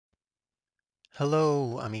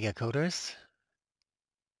Hello, Amiga coders.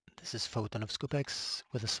 This is Photon of Scopex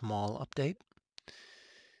with a small update.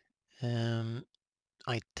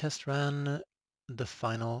 I test ran the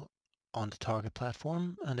final on the target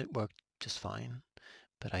platform and it worked just fine.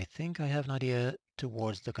 But I think I have an idea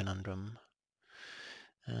towards the Conundrum.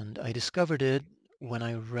 And I discovered it when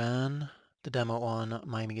I ran the demo on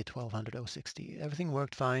my Amiga 1200 060. Everything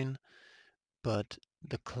worked fine, but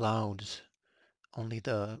the clouds, only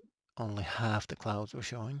half the clouds were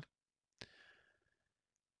showing.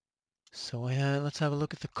 So let's have a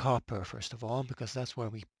look at the copper first of all, because that's where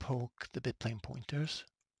we poke the bitplane pointers.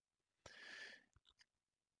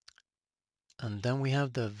 And then we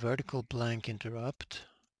have the vertical blank interrupt.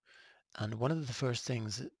 And one of the first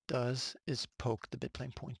things it does is poke the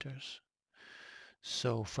bitplane pointers.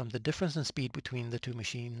 So from the difference in speed between the two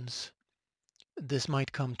machines, this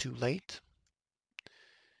might come too late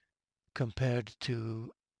compared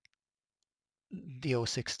to the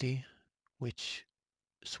 060, which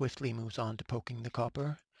swiftly moves on to poking the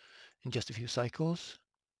copper in just a few cycles.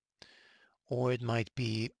 Or it might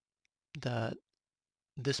be that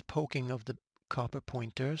this poking of the copper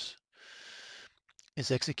pointers is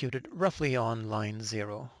executed roughly on line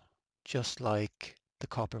 0, just like the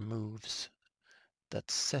copper moves that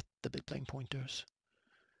set the bitplane pointers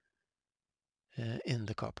in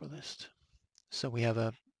the copper list. So we have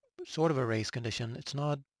a sort of a race condition. It's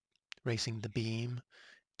not racing the beam.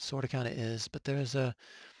 It sort of kind of is, but there's a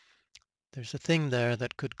thing there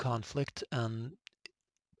that could conflict, and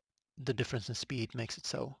the difference in speed makes it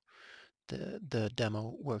so. The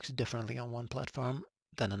demo works differently on one platform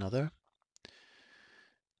than another.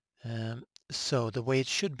 So the way it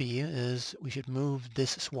should be is we should move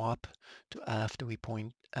this swap to after we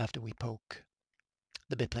poke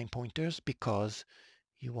the bitplane pointers, because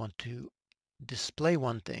you want to display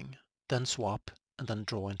one thing, then swap, and then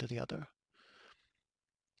draw into the other.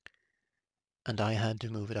 And I had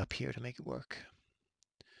to move it up here to make it work.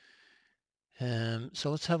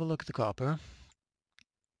 So let's have a look at the copper.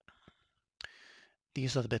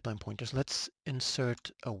 These are the bitplane pointers. Let's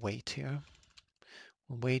insert a wait here.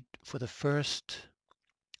 We'll wait for the first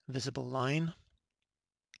visible line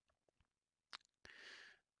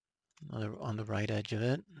on the right edge of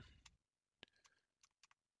it.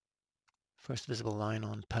 First visible line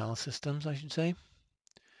on PAL systems, I should say.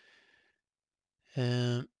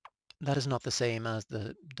 That is not the same as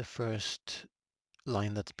the first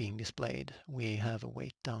line that's being displayed. We have a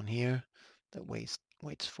wait down here that waits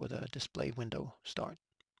for the display window start.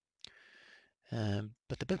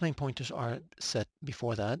 But the bitplane pointers are set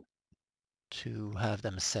before that to have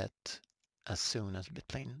them set as soon as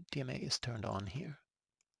bitplane DMA is turned on here.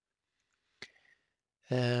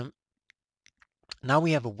 Now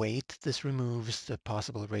we have a wait. This removes the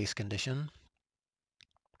possible race condition.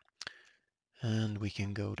 And we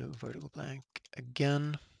can go to vertical blank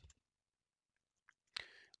again.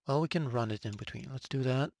 Well, we can run it in between. Let's do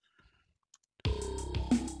that.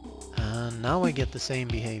 And now I get the same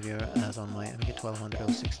behavior as on my Amiga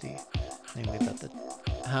 1200 060, namely that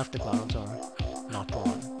half the clouds are not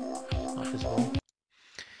drawn, not visible.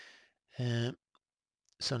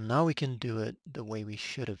 So now we can do it the way we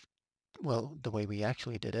should have, well, the way we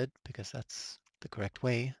actually did it, because that's the correct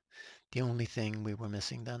way. The only thing we were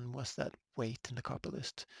missing then was that wait in the copper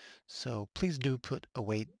list. So please do put a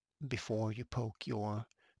wait before you poke your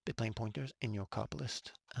bitplane pointers in your copper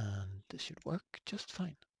list, and this should work just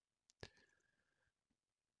fine.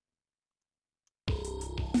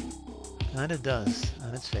 And it does,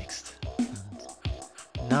 and it's fixed.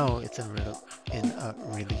 And now it's in a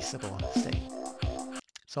releasable state.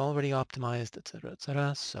 It's already optimized, etc.,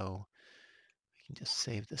 etc. So we can just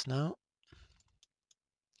save this now.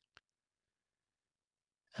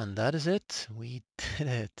 And that is it. We did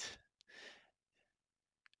it.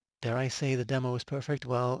 Dare I say the demo is perfect?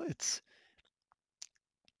 Well, it's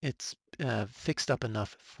fixed up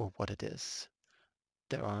enough for what it is.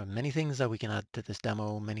 There are many things that we can add to this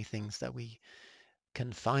demo, many things that we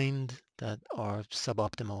can find that are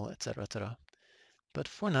suboptimal, etc., etc. But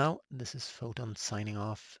for now, this is Photon signing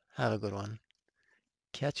off. Have a good one.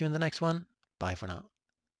 Catch you in the next one. Bye for now.